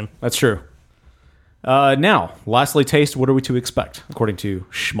fashion. That's true. Now, lastly, taste. What are we to expect, according to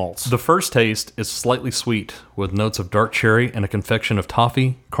Shmaltz? The first taste is slightly sweet, with notes of dark cherry and a confection of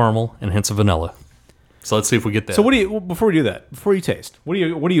toffee, caramel, and hints of vanilla. So let's see if we get that. So, before we do that, before you taste, what are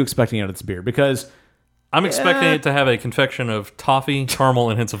you expecting out of this beer? Because I'm expecting it to have a confection of toffee, caramel,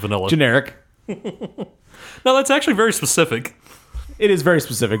 and hints of vanilla. generic. No, that's actually very specific. It is very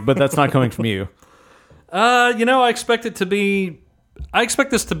specific, but that's not coming from you. I expect this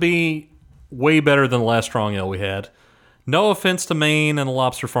to be way better than the last strong ale we had. No offense to Maine and the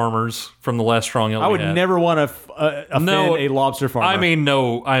lobster farmers from the last strong ale I we would had. never want to offend a lobster farmer. I mean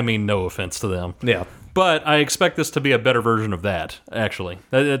no offense to them. yeah. But I expect this to be a better version of that, actually.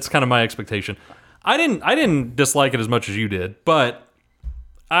 That's kind of my expectation. I didn't dislike it as much as you did, but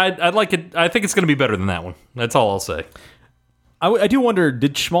I'd like it. I think it's going to be better than that one. That's all I'll say. I do wonder,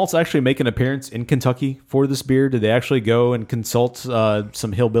 did Shmaltz actually make an appearance in Kentucky for this beer? Did they actually go and consult some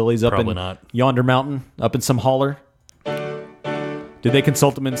hillbillies up Probably in not. yonder mountain, up in some holler? Did they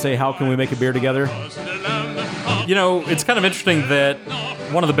consult them and say, how can we make a beer together? It's kind of interesting that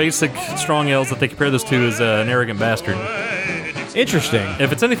one of the basic strong ales that they compare this to is an arrogant bastard. Interesting.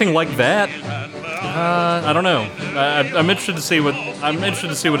 If it's anything like that, I don't know. I'm interested to see what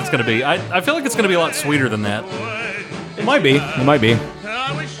it's going to be. I feel like it's going to be a lot sweeter than that. It might be. It might be.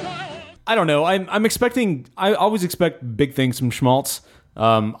 I don't know. I'm expecting. I always expect big things from Shmaltz.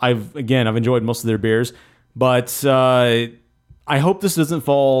 I've enjoyed most of their beers, but I hope this doesn't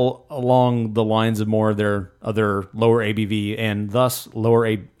fall along the lines of more of their other lower ABV and thus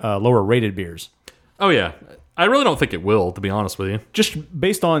lower rated beers. Oh yeah, I really don't think it will, to be honest with you. Just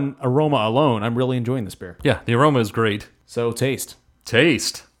based on aroma alone, I'm really enjoying this beer. Yeah, the aroma is great. So taste.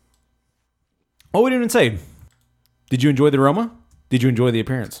 Oh, we didn't even say. Did you enjoy the aroma? Did you enjoy the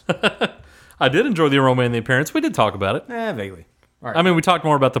appearance? I did enjoy the aroma and the appearance. We did talk about it. Vaguely. All right. I mean, we talked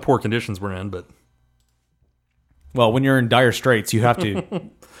more about the poor conditions we're in, but... Well, when you're in dire straits, you have to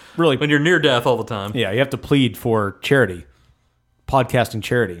really... When you're near death all the time. Yeah, you have to plead for charity. Podcasting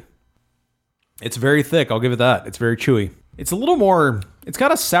charity. It's very thick, I'll give it that. It's very chewy. It's a little more... It's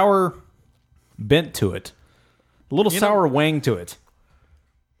got a sour bent to it. A little sour wang to it.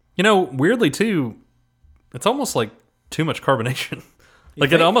 You know, weirdly, too, it's almost like too much carbonation.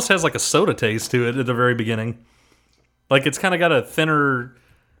 Like, it almost has like a soda taste to it at the very beginning. Like, it's kind of got a thinner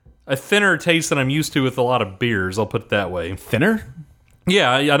taste than I'm used to with a lot of beers, I'll put it that way. Thinner?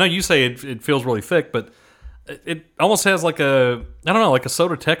 Yeah, I know you say it feels really thick, but it almost has like like a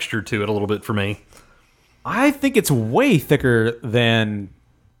soda texture to it a little bit for me. I think it's way thicker than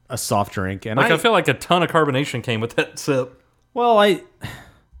a soft drink. And I feel like a ton of carbonation came with that sip. Well,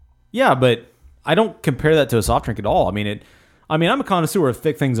 yeah, but I don't compare that to a soft drink at all. I mean, I'm a connoisseur of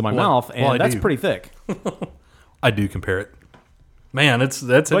thick things in my mouth, and that's pretty thick. I do compare it. Man, that's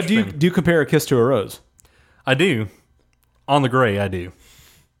interesting. But do you compare a kiss to a rose? I do. On the gray, I do.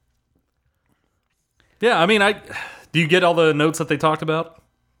 Yeah, I mean, do you get all the notes that they talked about?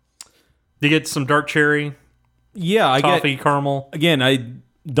 Do you get some dark cherry? Yeah, I get toffee, caramel. Again, I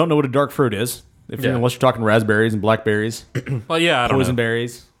don't know what a dark fruit is, unless you're talking raspberries and blackberries. Well, yeah, I don't know. Poison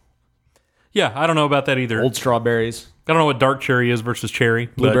berries. Yeah, I don't know about that either. Old strawberries. I don't know what dark cherry is versus cherry.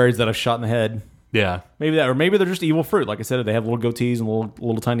 Blueberries that I've shot in the head. Yeah. Maybe that, or maybe they're just evil fruit. Like I said, they have little goatees and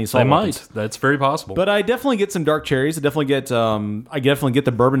little tiny salt. They might. That's very possible. But I definitely get some dark cherries. I definitely get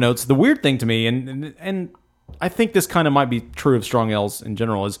the bourbon notes. The weird thing to me, and I think this kind of might be true of strong ales in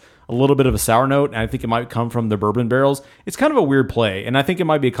general, is a little bit of a sour note, and I think it might come from the bourbon barrels. It's kind of a weird play, and I think it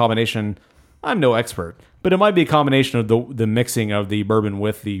might be a combination. I'm no expert, but it might be a combination of the mixing of the bourbon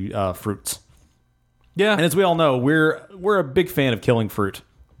with the fruits. Yeah. And as we all know, we're a big fan of killing fruit.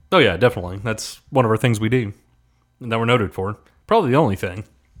 Oh, yeah, definitely. That's one of our things we do, and that we're noted for. Probably the only thing.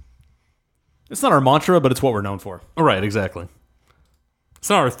 It's not our mantra, but it's what we're known for. Oh, right, exactly. It's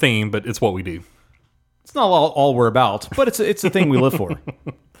not our theme, but it's what we do. It's not all we're about, but it's a thing we live for.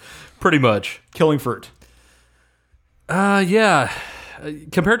 Pretty much. Killing fruit. Yeah.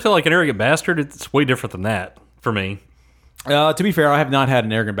 Compared to like an Arrogant Bastard, it's way different than that for me. To be fair, I have not had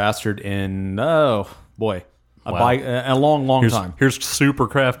an Arrogant Bastard in, a long time. Here's super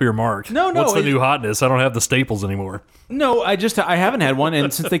craft beer Mark. No. What's the new hotness? I don't have the staples anymore. No, I haven't had one,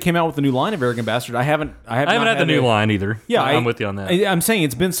 and since they came out with the new line of Arrogant Bastard, I haven't had the new line either. Yeah, I'm with you on that. I'm saying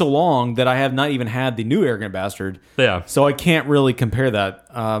it's been so long that I have not even had the new Arrogant Bastard. Yeah. So I can't really compare that.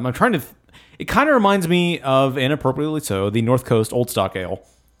 I'm trying to. It kind of reminds me of, inappropriately so, the North Coast Old Stock Ale,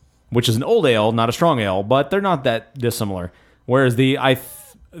 which is an old ale, not a strong ale, but they're not that dissimilar. Whereas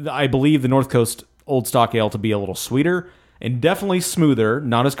I believe the North Coast Old Stock Ale to be a little sweeter and definitely smoother,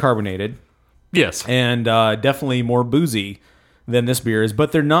 not as carbonated. Yes. And definitely more boozy than this beer is,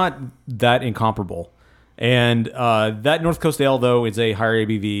 but they're not that incomparable. And that North Coast Ale, though, is a higher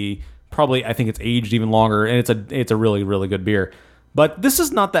ABV. Probably, I think it's aged even longer, and it's a really, really good beer. But this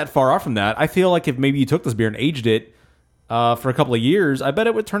is not that far off from that. I feel like if maybe you took this beer and aged it for a couple of years, I bet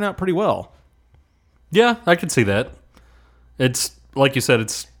it would turn out pretty well. Yeah, I could see that. It's, like you said,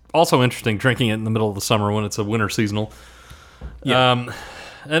 it's also interesting drinking it in the middle of the summer when it's a winter seasonal. Yeah.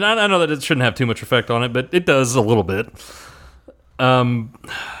 And I know that it shouldn't have too much effect on it, but it does a little bit.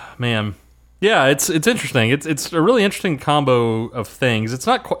 Man. Yeah, it's interesting. It's a really interesting combo of things. It's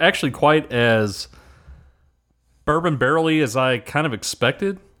not actually quite as bourbon barrel-y as I kind of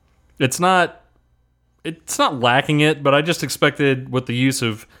expected. It's not lacking it, but I just expected with the use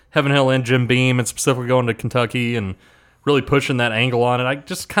of Heaven Hill and Jim Beam and specifically going to Kentucky and really pushing that angle on it, I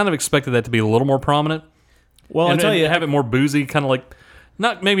just kind of expected that to be a little more prominent. Well, I'll tell you, have it more boozy, kind of like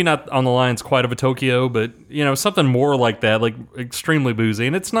maybe not on the lines quite of a Tokyo, but something more like that, like extremely boozy,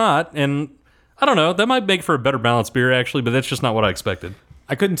 and it's not. And I don't know, that might make for a better balanced beer actually, but that's just not what I expected.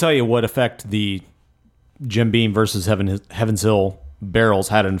 I couldn't tell you what effect the Jim Beam versus Heaven's Hill barrels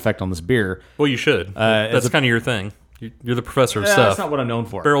had an effect on this beer. Well, you should. That's kind of your thing. You're the professor of stuff. That's not what I'm known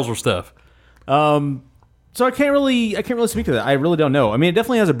for. Barrels or stuff. So I can't really speak to that. I really don't know. I mean, it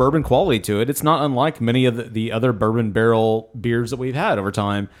definitely has a bourbon quality to it. It's not unlike many of the other bourbon barrel beers that we've had over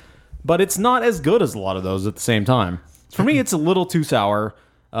time, but it's not as good as a lot of those at the same time. For me, it's a little too sour.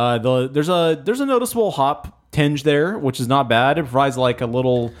 There's a noticeable hop tinge there, which is not bad. It provides like a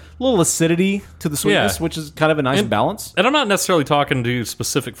little acidity to the sweetness, which is kind of a nice balance. And I'm not necessarily talking to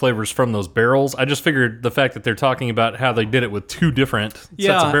specific flavors from those barrels. I just figured the fact that they're talking about how they did it with two different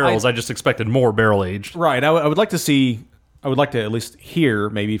sets of barrels, I just expected more barrel aged. Right. I would like to at least hear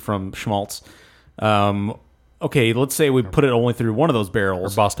maybe from Shmaltz. Okay, let's say we put it only through one of those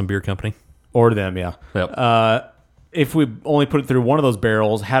barrels. Or Boston Beer Company. Or them, yeah. Yep. If we only put it through one of those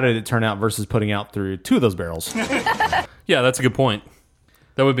barrels, how did it turn out versus putting out through two of those barrels? Yeah, that's a good point.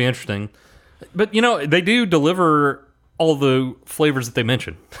 That would be interesting. But, they do deliver all the flavors that they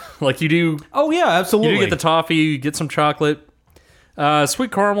mention. Like you do... Oh, yeah, absolutely. You do get the toffee, you get some chocolate.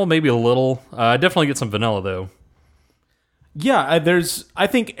 Sweet caramel, maybe a little. Definitely get some vanilla, though. Yeah, I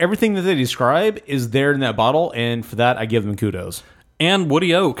think everything that they describe is there in that bottle, and for that, I give them kudos. And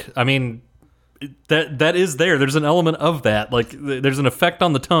woody oak. I mean... That is there. There's an element of that. Like there's an effect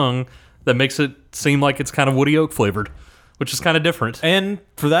on the tongue that makes it seem like it's kind of woody oak flavored, which is kind of different. And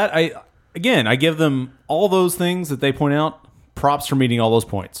for that, I give them all those things that they point out. Props for meeting all those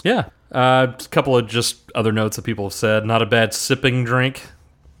points. Yeah. A couple of just other notes that people have said. Not a bad sipping drink.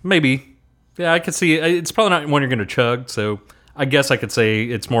 Maybe. Yeah, I could see it's probably not one you're going to chug. So I guess I could say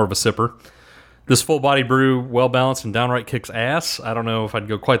it's more of a sipper. This full-body brew, well-balanced and downright kicks ass. I don't know if I'd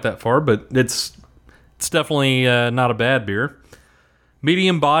go quite that far, but it's definitely not a bad beer.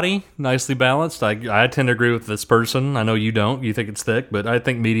 Medium body, nicely balanced. I tend to agree with this person. I know you don't. You think it's thick, but I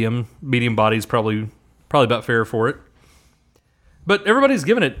think medium body is probably about fair for it. But everybody's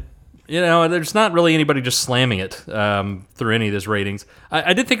giving it, there's not really anybody just slamming it through any of these ratings.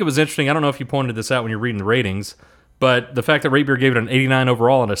 I did think it was interesting. I don't know if you pointed this out when you're reading the ratings, but the fact that Rate Beer gave it an 89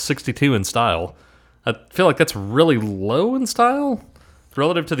 overall and a 62 in style, I feel like that's really low in style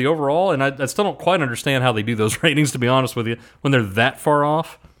relative to the overall, and I still don't quite understand how they do those ratings, to be honest with you, when they're that far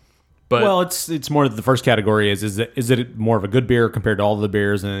off. But well, it's more the first category is it more of a good beer compared to all of the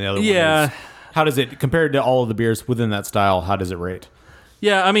beers, and the other one is, how does it, compared to all of the beers within that style, how does it rate?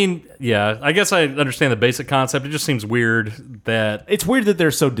 Yeah, I mean, I guess I understand the basic concept. It just seems weird that... It's weird that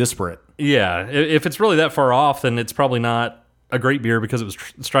they're so disparate. Yeah, if it's really that far off, then it's probably not a great beer because it was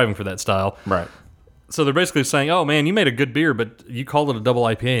striving for that style. Right. So they're basically saying, "Oh man, you made a good beer, but you called it a double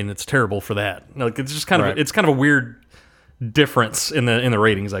IPA, and it's terrible for that." Like it's just kind of it's kind of a weird difference in the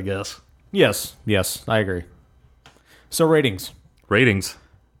ratings, I guess. Yes, I agree. So ratings.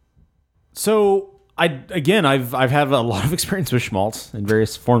 So I've had a lot of experience with Shmaltz in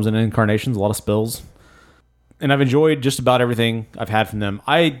various forms and incarnations, a lot of spills, and I've enjoyed just about everything I've had from them.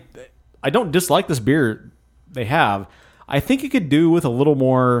 I don't dislike this beer they have. I think it could do with a little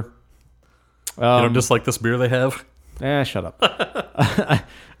more. You don't dislike this beer they have? Shut up. I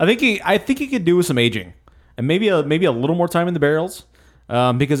think he could do with some aging and maybe a little more time in the barrels,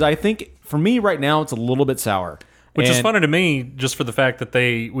 because I think for me right now it's a little bit sour. Which is funny to me, just for the fact that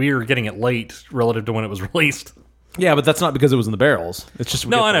we were getting it late relative to when it was released. Yeah, but that's not because it was in the barrels. It's just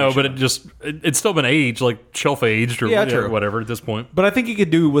no, I know, but it's still been aged, like shelf aged or whatever at this point. But I think it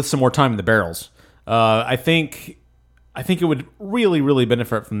could do with some more time in the barrels. I think it would really, really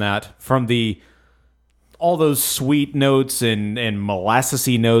benefit from that, from all those sweet notes and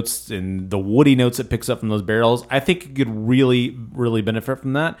molassesy notes and the woody notes it picks up from those barrels. I think it could really, really benefit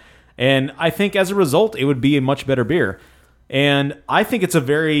from that. And I think as a result, it would be a much better beer. And I think it's a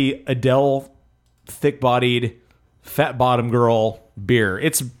very Adele, thick-bodied, fat-bottom girl beer.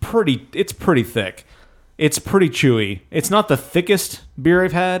 It's pretty thick. It's pretty chewy. It's not the thickest beer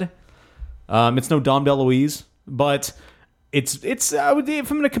I've had. It's no Dom DeLuise, but it's if I'm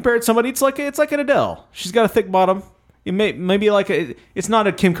going to compare it to somebody, it's like an Adele. She's got a thick bottom. It maybe it's not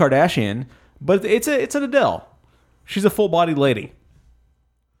a Kim Kardashian, but it's an Adele. She's a full-bodied lady.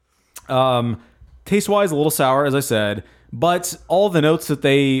 Taste-wise, a little sour, as I said, but all the notes that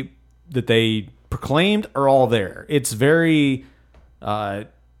they proclaimed are all there. It's very a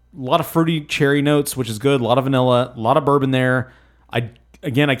lot of fruity cherry notes, which is good. A lot of vanilla, a lot of bourbon there. I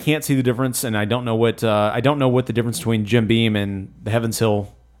can't see the difference, and I don't know what the difference between Jim Beam and the Heavens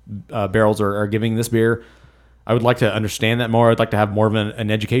Hill barrels are giving this beer. I would like to understand that more. I'd like to have more of an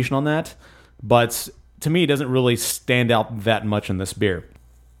education on that, but to me, it doesn't really stand out that much in this beer.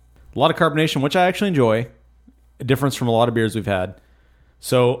 A lot of carbonation, which I actually enjoy. A difference from a lot of beers we've had.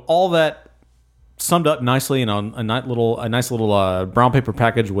 So all that summed up nicely in a nice little brown paper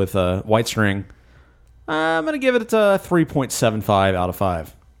package with a white string. I'm going to give it a 3.75 out of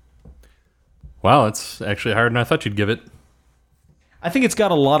 5. Wow, it's actually higher than I thought you'd give it. I think it's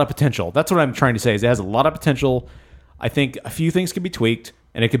got a lot of potential. That's what I'm trying to say. Is it has a lot of potential. I think a few things could be tweaked,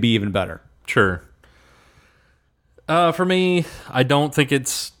 and it could be even better. Sure. For me, I don't think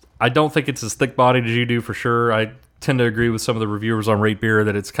it's as thick bodied as you do for sure. I tend to agree with some of the reviewers on Rate Beer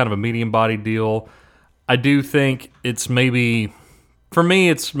that it's kind of a medium bodied deal. I do think it's maybe, for me,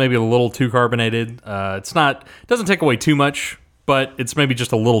 it's maybe a little too carbonated. It doesn't take away too much, but it's maybe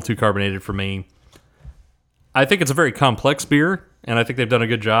just a little too carbonated for me. I think it's a very complex beer, and I think they've done a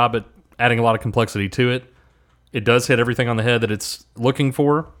good job at adding a lot of complexity to it. It does hit everything on the head that it's looking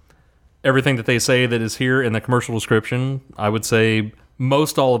for. Everything that they say that is here in the commercial description, I would say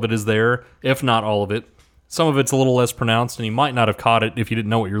most all of it is there, if not all of it. Some of it's a little less pronounced, and you might not have caught it if you didn't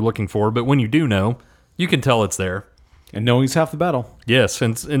know what you're looking for, but when you do know, you can tell it's there. And knowing's half the battle. Yes,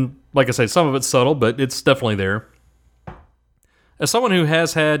 and like I say, some of it's subtle, but it's definitely there. As someone who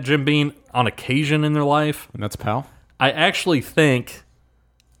has had Jim Beam on occasion in their life, And that's Pal. I actually think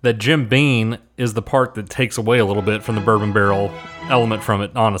that Jim Beam is the part that takes away a little bit from the bourbon barrel element from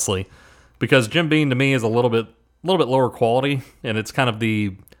it, honestly. Because Jim Beam to me is a little bit lower quality, and it's kind of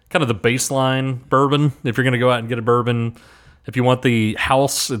the baseline bourbon. If you're going to go out and get a bourbon, if you want the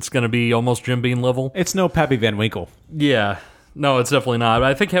house, it's going to be almost Jim Beam level. It's no Pappy Van Winkle. Yeah, no, it's definitely not. But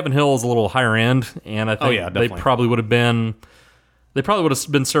I think Heaven Hill is a little higher end, and I think they probably would have been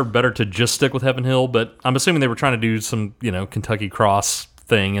served better to just stick with Heaven Hill. But I'm assuming they were trying to do some Kentucky Cross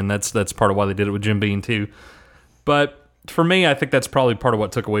thing, and that's part of why they did it with Jim Beam too. But for me, I think that's probably part of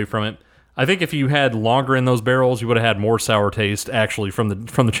what took away from it. I think if you had longer in those barrels, you would have had more sour taste actually from the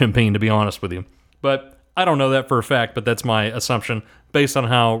Jim Beam, to be honest with you. But I don't know that for a fact, but that's my assumption based on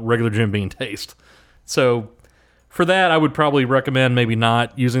how regular Jim Beam tastes. So for that, I would probably recommend maybe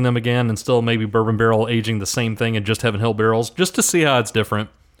not using them again and still maybe bourbon barrel aging the same thing in just Heaven Hill barrels just to see how it's different.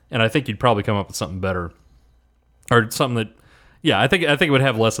 And I think you'd probably come up with something better, or something that, yeah, I think it would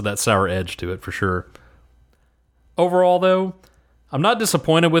have less of that sour edge to it for sure. Overall, though, I'm not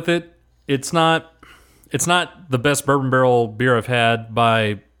disappointed with it. It's not the best bourbon barrel beer I've had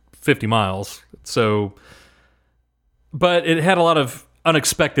by 50 miles. So, but it had a lot of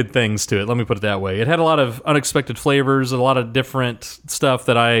unexpected things to it. Let me put it that way. It had a lot of unexpected flavors, a lot of different stuff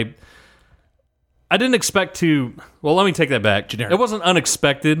that I didn't expect to. Well, let me take that back. Generic. It wasn't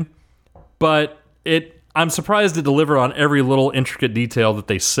unexpected, but I'm surprised it delivered on every little intricate detail that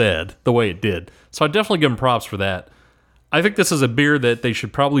they said the way it did. So I definitely give them props for that. I think this is a beer that they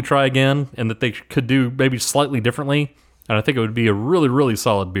should probably try again and that they could do maybe slightly differently. And I think it would be a really, really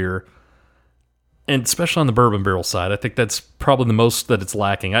solid beer. And especially on the bourbon barrel side, I think that's probably the most that it's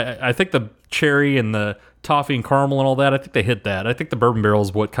lacking. I think the cherry and the toffee and caramel and all that, I think they hit that. I think the bourbon barrel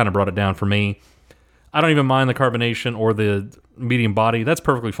is what kind of brought it down for me. I don't even mind the carbonation or the medium body. That's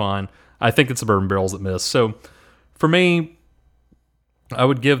perfectly fine. I think it's the bourbon barrels that miss. So for me, I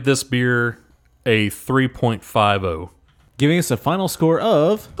would give this beer a 3.50. Giving us a final score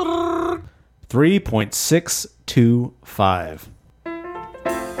of 3.625.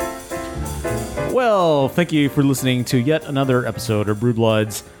 Well, thank you for listening to yet another episode of Brew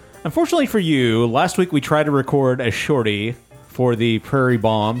Bloods. Unfortunately for you, last week we tried to record a shorty for the Prairie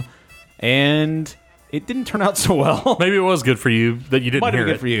Bomb, and it didn't turn out so well. Maybe it was good for you that you didn't Might hear have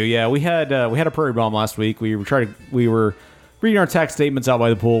been good for you. Yeah, we had a Prairie Bomb last week. We were reading our tax statements out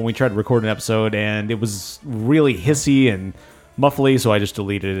by the pool, and we tried to record an episode, and it was really hissy and muffly, so I just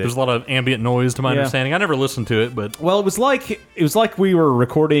deleted it. There's a lot of ambient noise, to my understanding. I never listened to it, but well, it was like we were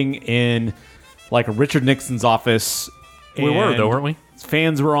recording in like Richard Nixon's office. We were though, weren't we?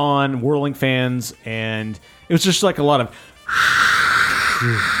 Fans were on, whirling fans, and it was just like a lot of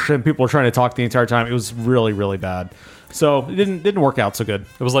and people were trying to talk the entire time. It was really, really bad. So it didn't work out so good.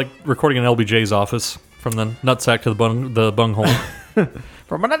 It was like recording in LBJ's office from the nutsack to the bunghole.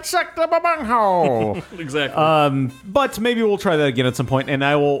 From a nutsack to a bunghole. Exactly. But maybe we'll try that again at some point, and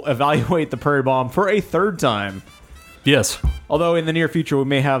I will evaluate the Prairie Bomb for a third time. Yes. Although in the near future we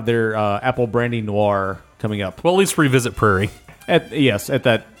may have their apple brandy noir coming up. Well, at least revisit Prairie. At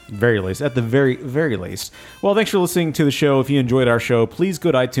the very least. At the very, very least. Well, thanks for listening to the show. If you enjoyed our show, please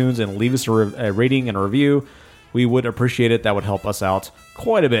go to iTunes and leave us a rating and a review. We would appreciate it. That would help us out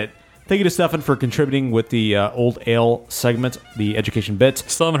quite a bit. Thank you to Stefan for contributing with the Old Ale segment, the education bit.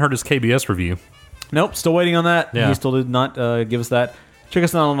 Still haven't heard his KBS review. Nope, still waiting on that. Yeah. He still did not give us that. Check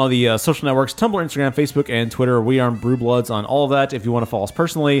us out on all the social networks, Tumblr, Instagram, Facebook, and Twitter. We are Brew Bloods on all of that. If you want to follow us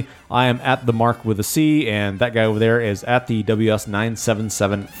personally, I am at the Mark with a C, and that guy over there is at the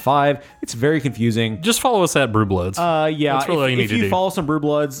WS9775. It's very confusing. Just follow us at Brew Bloods. Yeah. That's really all you need to do. If you follow some Brew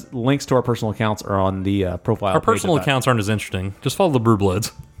Bloods, links to our personal accounts are on the profile. Our personal accounts aren't as interesting. Just follow the Brew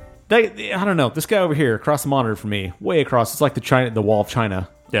Bloods. I don't know. This guy over here across the monitor from me, way across. It's like the wall of China.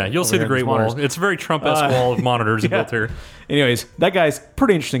 Yeah, you'll see the Great Wall. It's a very Trump-esque wall of monitors built here. Anyways, that guy's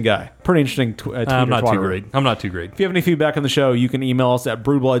pretty interesting guy. Pretty interesting I'm not too great. If you have any feedback on the show, you can email us at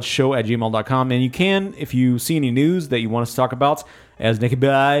brewbloodshow@gmail.com. And you can, if you see any news that you want us to talk about, as Nicky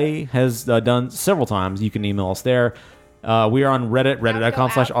Bay has done several times, you can email us there. We are on Reddit,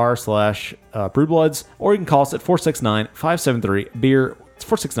 reddit.com/r/brewbloods, or you can call us at 469-573-BEER. It's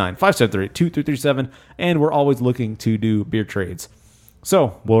 469-573-2337, and we're always looking to do beer trades.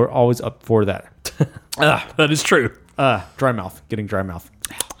 So, we're always up for that. that is true. Dry mouth. Getting dry mouth.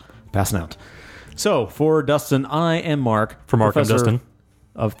 Passing out. So, for Dustin, I am Mark. For Mark, I'm Dustin.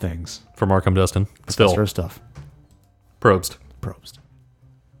 Of things. For Mark, I'm Dustin. Professor of stuff. Probst.